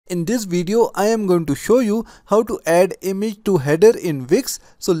In this video, I am going to show you how to add image to header in Wix.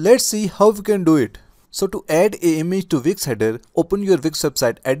 So let's see how we can do it. So to add a image to Wix header, open your Wix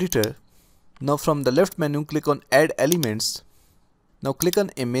website editor. Now from the left menu, click on Add Elements. Now click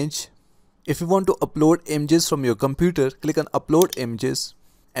on Image. If you want to upload images from your computer, click on Upload Images.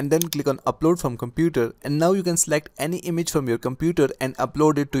 And then click on Upload from Computer. And now you can select any image from your computer and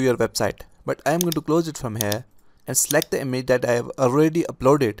upload it to your website. But I am going to close it from here and select the image that I have already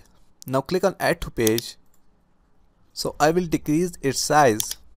uploaded. Now click on Add to Page. So I will decrease its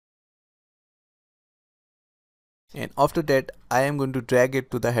size. And after that, I am going to drag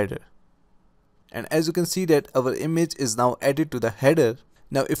it to the header. And as you can see that our image is now added to the header.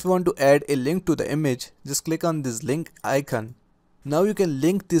 Now if you want to add a link to the image, just click on this link icon. Now you can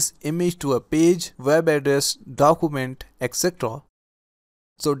link this image to a page, web address, document, etc.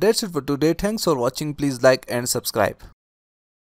 So that's it for today. Thanks for watching. Please like and subscribe.